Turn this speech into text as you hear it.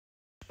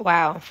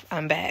Wow,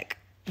 I'm back.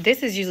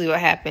 This is usually what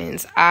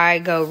happens. I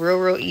go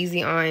real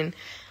easy on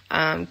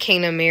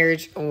kingdom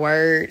marriage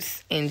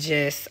words and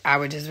I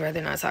would just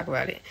rather not talk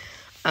about it.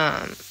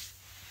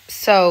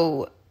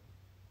 So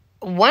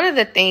one of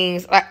the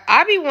things, like,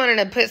 I be wanting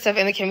to put stuff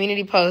in the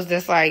community post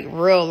that's like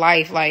real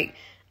life, like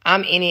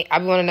I'm in it. I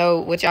be want to know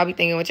what y'all be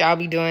thinking, what y'all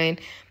be doing.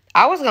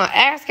 I was gonna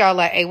ask y'all,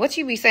 like, hey, what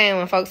you be saying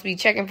when folks be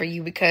checking for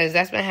you, because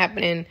that's been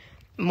happening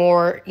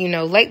more,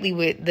 lately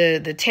with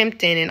the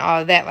tempting and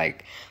all of that.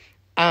 Like,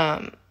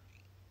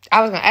 I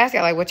was gonna ask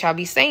y'all, like, what y'all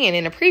be saying.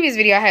 In a previous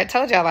video, I had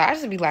told y'all, like, I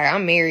just be like,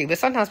 I'm married, but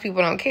sometimes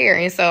people don't care,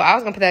 and so I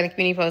was gonna put that in the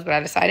community post, but I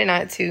decided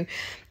not to.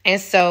 And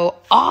so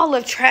all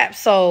of Trap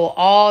Soul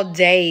all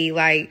day,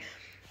 like,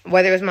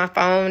 whether it was my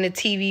phone, the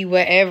TV,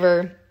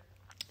 whatever,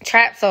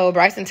 Trap Soul,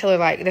 Bryson Tiller,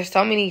 like, there's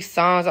so many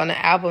songs on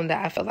the album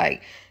that I feel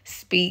like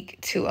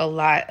speak to a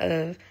lot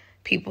of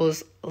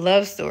people's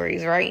love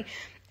stories, right?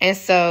 And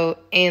so,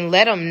 and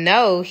Let Them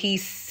Know, he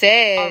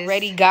says,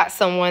 already got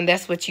someone,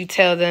 that's what you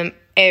tell them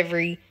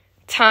every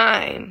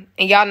time.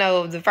 And y'all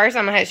know the first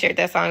time I had shared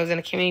that song was in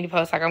a community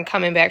post, like, I'm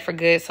coming back for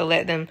good, so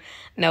let them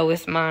know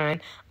it's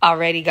mine.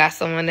 Already got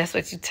someone, that's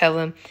what you tell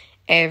them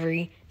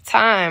every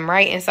time,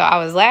 right? And so I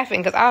was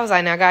laughing because I was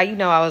like, now, God,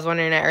 I was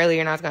wondering that earlier,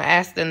 and I was going to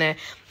ask them that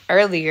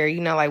earlier,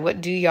 like,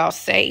 what do y'all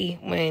say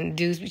when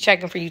dudes be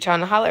checking for you, trying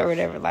to holler or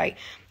whatever? Like,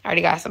 I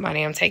already got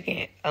somebody, I'm taking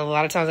it. A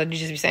lot of times I do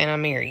just be saying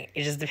I'm married.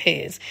 It just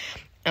depends.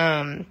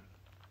 The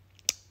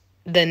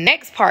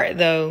next part,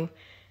 though,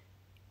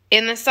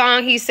 in the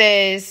song, he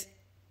says,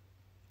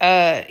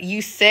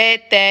 you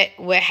said that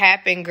what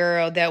happened,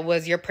 girl, that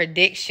was your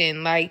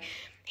prediction. Like,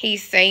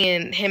 he's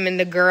saying him and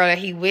the girl that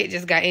he with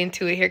just got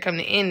into it. Here come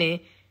the ending.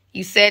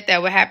 You said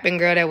that what happened,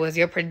 girl, that was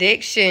your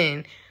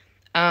prediction.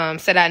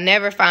 Said I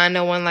never find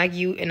no one like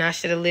you, and I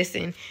should have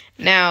listened.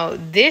 Now,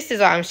 this is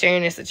why I'm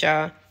sharing this with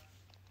y'all.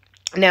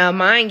 Now,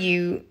 mind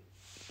you,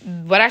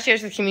 what I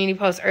shared with the community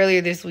post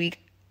earlier this week,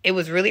 it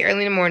was really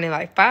early in the morning,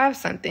 like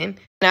 5-something. And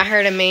I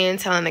heard a man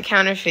telling the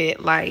counterfeit,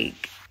 like,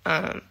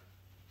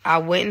 I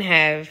wouldn't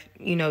have,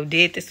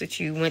 did this with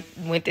you,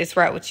 went this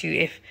route with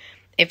you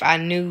if I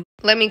knew.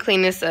 Let me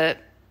clean this up.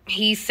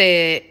 He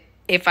said,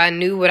 if I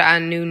knew what I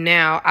knew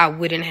now, I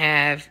wouldn't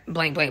have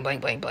blank, blank,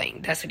 blank, blank,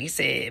 blank. That's what he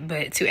said.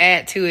 But to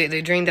add to it,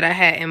 the dream that I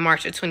had in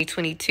March of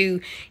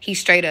 2022, he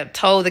straight up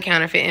told the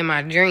counterfeit in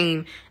my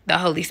dream, the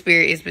Holy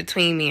Spirit is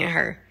between me and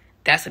her.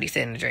 That's what he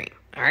said in the dream.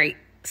 All right?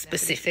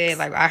 Specific.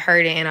 Like, I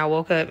heard it and I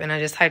woke up and I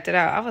just typed it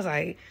out. I was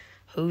like,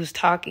 who's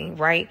talking,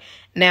 right?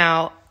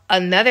 Now,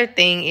 another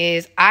thing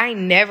is, I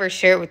never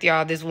shared with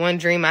y'all this one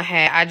dream I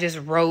had. I just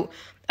wrote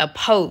a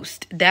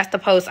post. That's the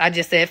post I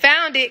just said,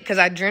 found it, because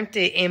I dreamt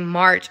it in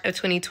March of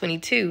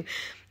 2022.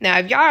 Now,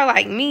 if y'all are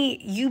like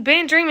me, you've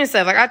been dreaming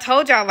stuff. Like, I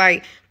told y'all,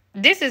 like,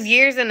 this is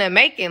years in the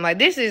making. Like,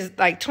 this is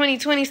like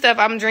 2020 stuff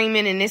I'm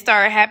dreaming, and it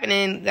started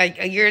happening like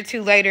a year or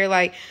two later.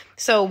 Like,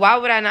 so why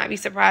would I not be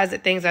surprised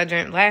that things I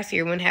dreamt last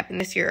year wouldn't happen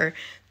this year or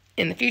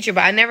in the future?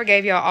 But I never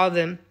gave y'all all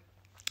the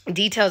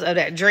details of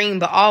that dream.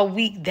 But all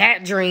week,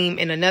 that dream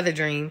and another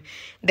dream,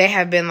 they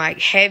have been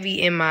like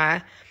heavy in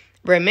my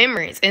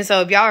remembrance. And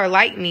so if y'all are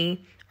like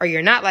me or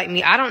you're not like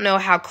me, I don't know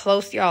how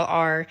close y'all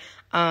are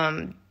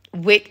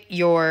with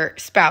your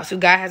spouse, who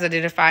God has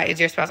identified as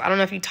your spouse. I don't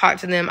know if you talk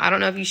to them. I don't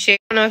know if you share.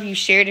 I don't know if you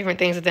share different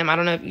things with them. I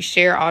don't know if you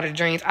share all the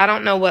dreams. I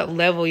don't know what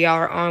level y'all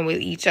are on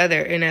with each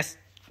other, and that's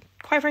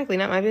quite frankly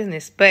not my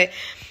business. But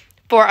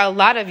for a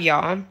lot of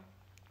y'all,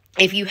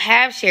 if you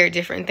have shared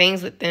different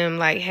things with them,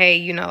 like,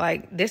 hey,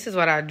 like, this is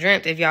what I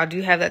dreamt. If y'all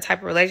do have that type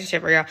of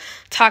relationship, or y'all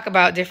talk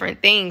about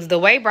different things, the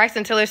way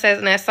Bryson Tiller says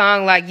in that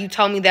song, like, you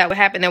told me that what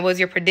happened, that was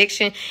your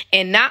prediction,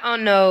 and not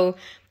on no,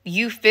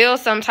 you feel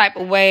some type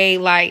of way,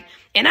 like,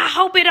 and I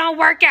hope it don't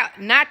work out.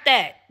 Not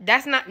that.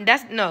 That's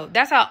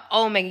how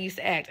old Megan used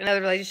to act in other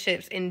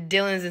relationships and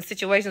dealings and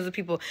situations with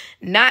people.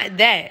 Not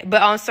that.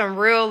 But on some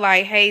real,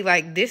 like, hey,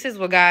 like, this is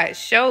what God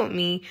showed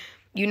me.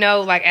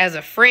 Like, as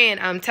a friend,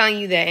 I'm telling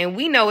you that. And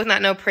we know it's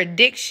not no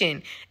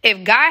prediction.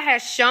 If God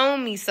has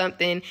shown me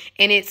something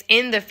and it's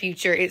in the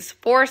future, it's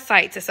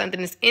foresight to something,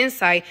 it's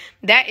insight,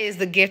 that is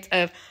the gift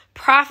of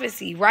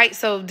prophecy, right?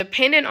 So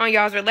depending on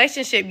y'all's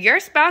relationship, your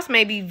spouse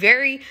may be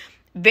very,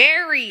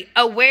 very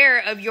aware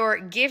of your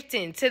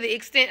gifting, to the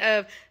extent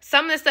of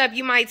some of the stuff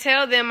you might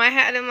tell them might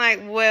have them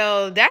like,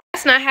 well,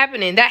 that's not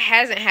happening. That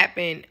hasn't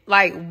happened.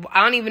 Like,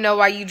 I don't even know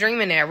why you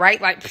dreaming that, right?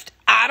 Like,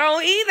 I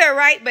don't either,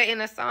 right? But in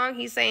a song,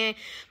 he's saying,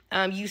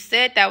 you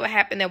said that what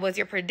happened, that was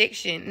your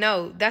prediction.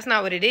 No, that's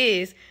not what it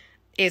is.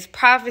 It's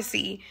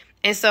prophecy.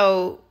 And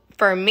so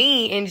for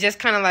me, and just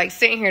kind of like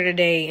sitting here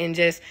today and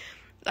just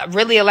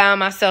really allowing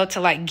myself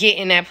to like get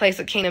in that place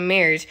of kingdom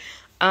marriage,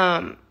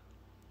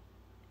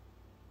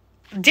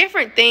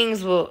 different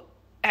things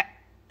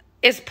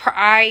it's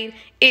pride,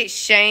 it's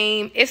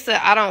shame, it's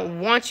I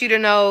don't want you to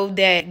know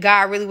that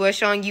God really was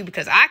showing you,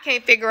 because I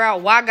can't figure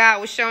out why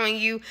God was showing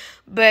you.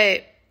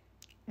 But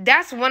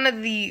that's one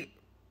of the,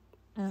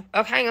 okay, I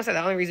ain't gonna say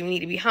the only reason we need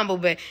to be humble,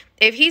 but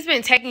if he's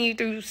been taking you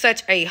through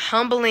such a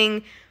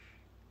humbling,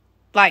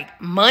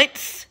 like,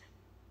 months,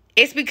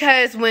 It's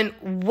because when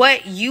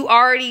what you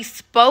already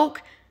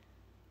spoke,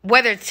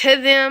 whether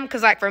to them,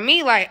 because like for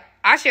me, like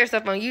I share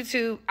stuff on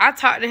YouTube, I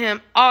talk to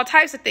him, all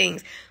types of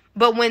things.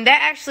 But when that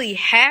actually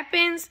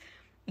happens,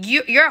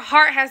 your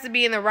heart has to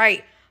be in the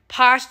right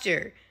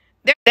posture.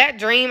 That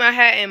dream I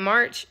had in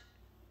March,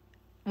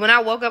 when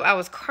I woke up, I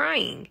was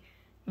crying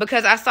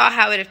because I saw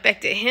how it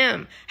affected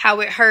him,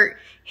 how it hurt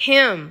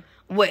him,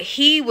 what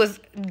he was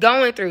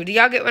going through. Do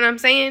y'all get what I'm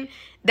saying?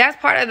 That's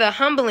part of the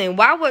humbling.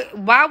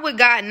 Why would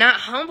God not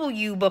humble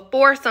you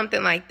before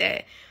something like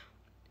that?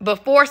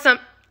 Before some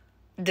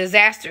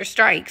disaster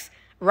strikes,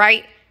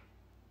 right?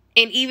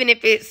 And even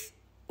if it's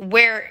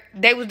where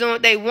they was doing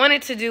what they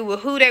wanted to do, with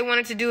who they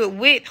wanted to do it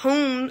with,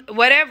 whom,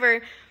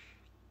 whatever,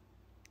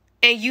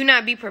 and you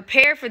not be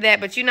prepared for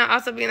that, but you not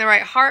also be in the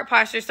right heart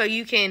posture so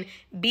you can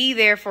be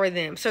there for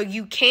them, so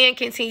you can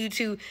continue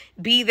to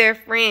be their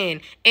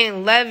friend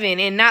and loving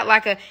and not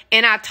like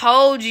and I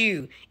told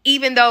you,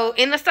 even though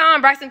in the song,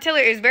 Bryson Tiller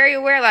is very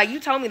aware, like, you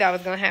told me that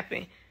was going to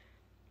happen.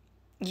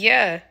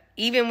 Yeah.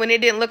 Even when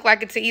it didn't look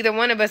like it to either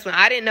one of us, when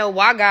I didn't know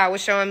why God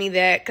was showing me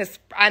that, because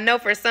I know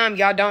for some,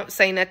 y'all don't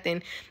say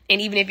nothing. And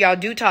even if y'all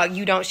do talk,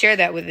 you don't share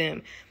that with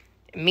them.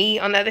 Me,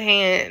 on the other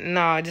hand,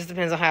 no, it just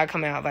depends on how it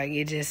come out. Like,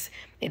 it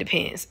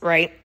depends,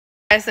 right?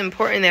 It's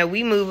important that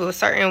we move a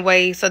certain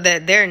way so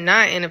that they're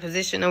not in a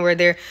position where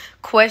they're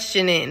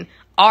questioning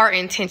our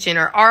intention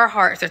or our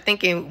hearts, or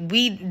thinking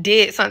we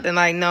did something.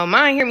 Like, no,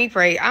 mine, hear me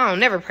pray. I don't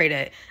never pray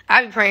that.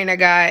 I be praying that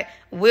God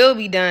will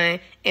be done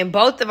in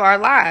both of our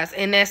lives,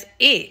 and that's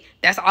it.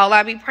 That's all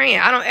I be praying.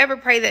 I don't ever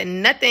pray that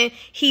nothing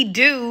he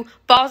do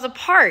falls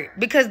apart,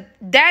 because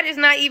that is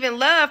not even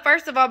love,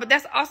 first of all, but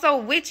that's also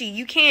witchy.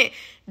 You can't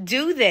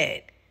do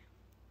that.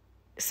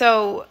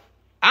 So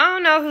I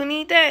don't know who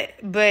need that,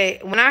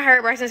 but when I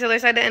heard Bryson Tiller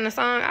say that in the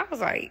song, I was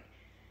like,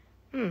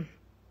 And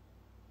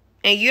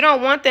you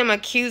don't want them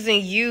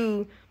accusing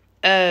you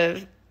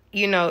of,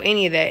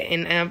 any of that.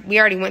 And we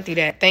already went through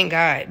that, thank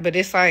God. But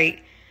it's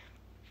like,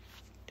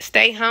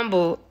 stay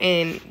humble,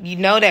 and you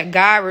know that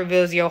God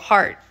reveals your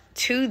heart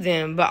to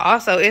them. But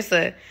also it's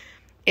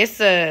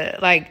a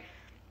like,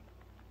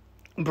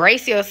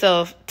 brace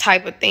yourself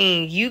type of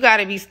thing. You got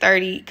to be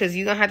sturdy, because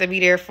you're going to have to be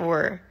there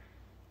for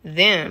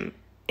them.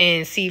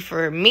 And see,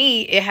 for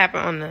me, it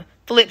happened on the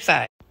flip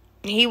side.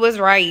 He was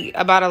right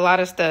about a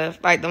lot of stuff,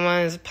 like the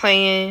ones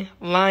playing,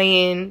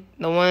 lying,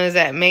 the ones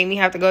that made me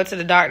have to go to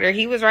the doctor.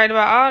 He was right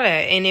about all that.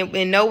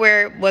 And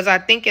nowhere was I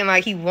thinking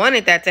like he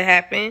wanted that to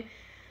happen,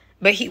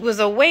 but he was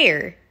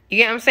aware. You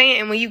get what I'm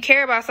saying? And when you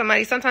care about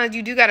somebody, sometimes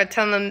you do got to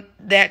tell them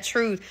that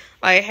truth.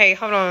 Like, hey,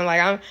 hold on.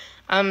 Like,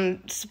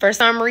 I'm for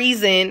some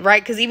reason,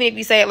 right? Because even if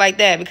you say it like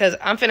that, because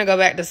I'm finna go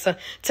back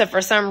to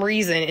for some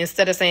reason,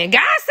 instead of saying,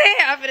 God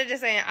said, I'm finna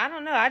just saying, I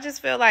don't know. I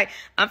just feel like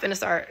I'm finna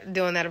start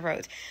doing that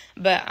approach.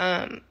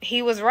 But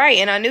he was right.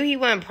 And I knew he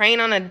wasn't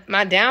praying on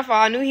my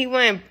downfall. I knew he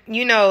wasn't,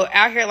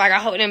 out here like, I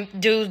hope them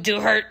dudes do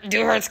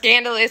her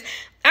scandalous.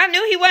 I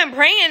knew he wasn't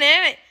praying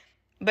that.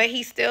 But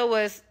he still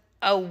was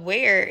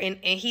aware, and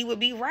he would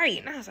be right.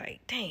 And I was like,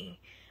 dang.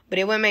 But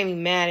it wouldn't make me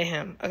mad at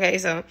him. Okay,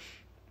 so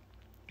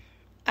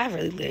I've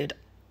really lived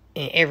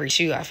in every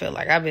shoe. I feel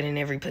like I've been in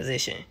every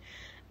position.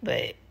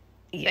 But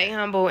yeah. Stay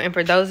humble. And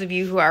for those of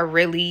you who are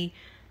really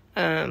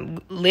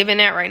living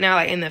that right now,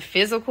 like in the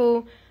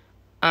physical,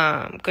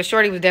 because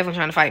Shawty was definitely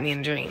trying to fight me in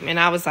a dream, and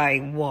I was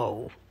like,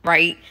 whoa,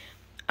 right?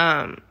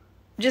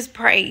 Just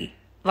pray.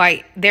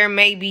 Like, there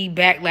may be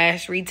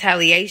backlash,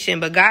 retaliation,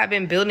 but God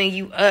been building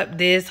you up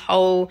this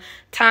whole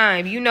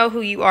time. You know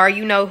who you are,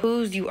 you know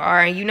whose you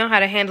are, and you know how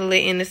to handle it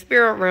in the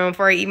spirit realm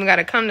before it even got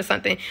to come to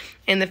something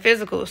in the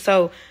physical.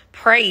 So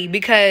pray,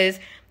 because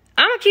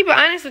I'm going to keep it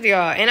honest with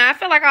y'all. And I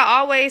feel like I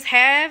always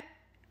have.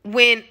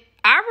 When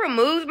I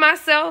removed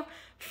myself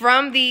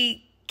from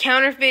the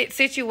counterfeit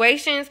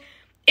situations,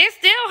 it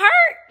still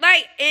hurt.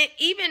 Like, and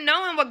even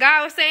knowing what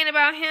God was saying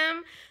about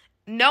him,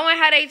 knowing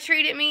how they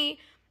treated me,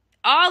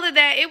 all of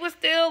that, it was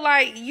still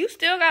like, you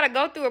still got to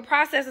go through a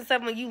process and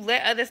stuff when you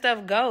let other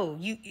stuff go.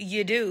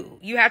 You do.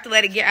 You have to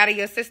let it get out of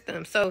your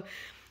system. So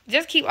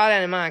just keep all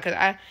that in mind,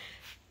 because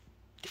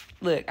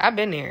I've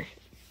been there.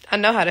 I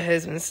know how the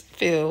husbands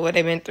feel, what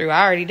they've been through.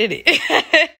 I already did it.